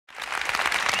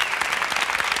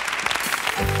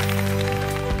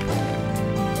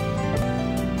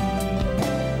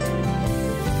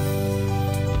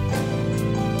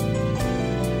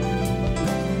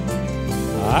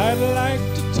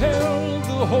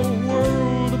whole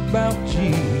world about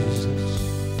Jesus,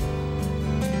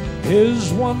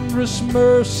 His wondrous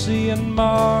mercy and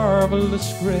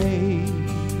marvelous grace.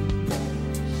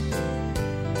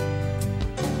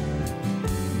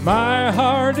 My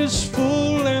heart is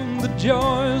full and the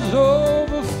joy's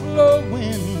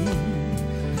overflowing.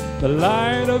 The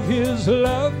light of His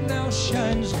love now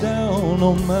shines down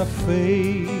on my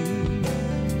face.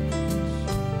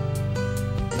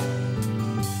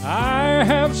 I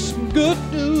have some good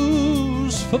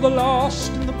news for the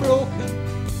lost and the broken,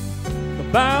 the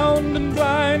bound and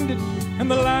blinded,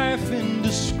 and the life in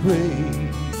disgrace.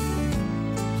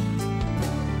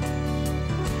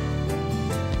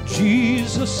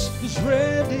 Jesus is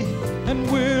ready and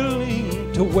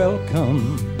willing to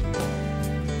welcome,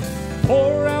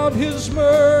 pour out His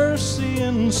mercy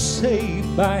and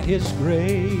save by His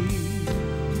grace.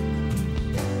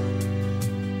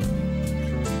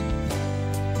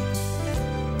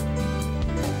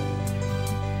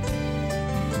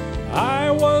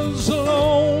 I was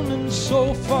alone and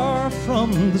so far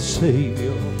from the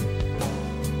Savior,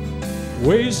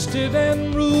 wasted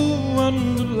and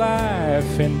ruined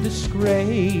life in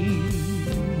disgrace.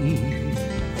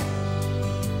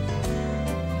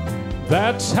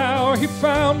 That's how He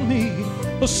found me,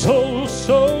 a soul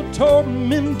so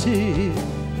tormented.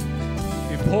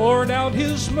 He poured out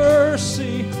His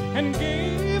mercy and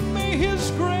gave me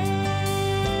His grace.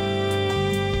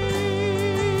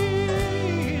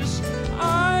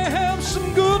 I have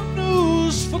some good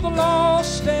news for the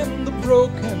lost and the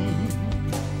broken,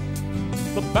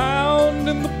 the bound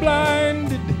and the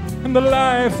blinded, and the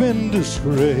life in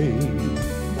disgrace.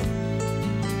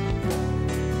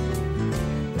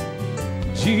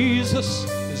 Jesus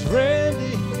is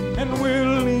ready and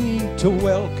willing to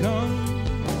welcome,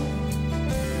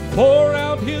 pour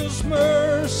out His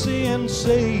mercy and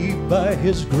save by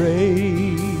His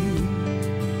grace.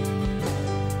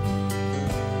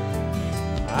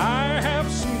 I have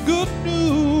some good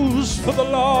news for the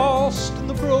lost and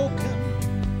the broken,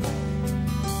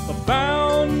 the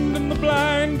bound and the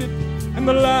blinded, and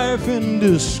the life in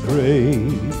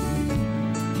disgrace.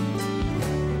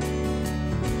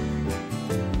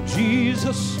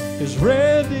 Jesus is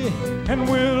ready and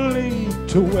willing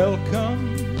to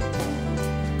welcome,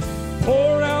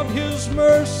 pour out His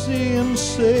mercy and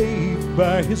save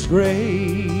by His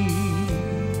grace.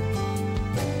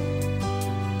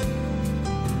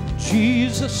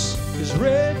 Jesus is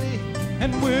ready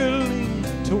and willing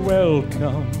to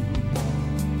welcome,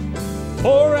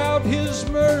 pour out His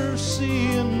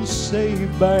mercy and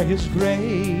save by His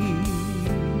grace.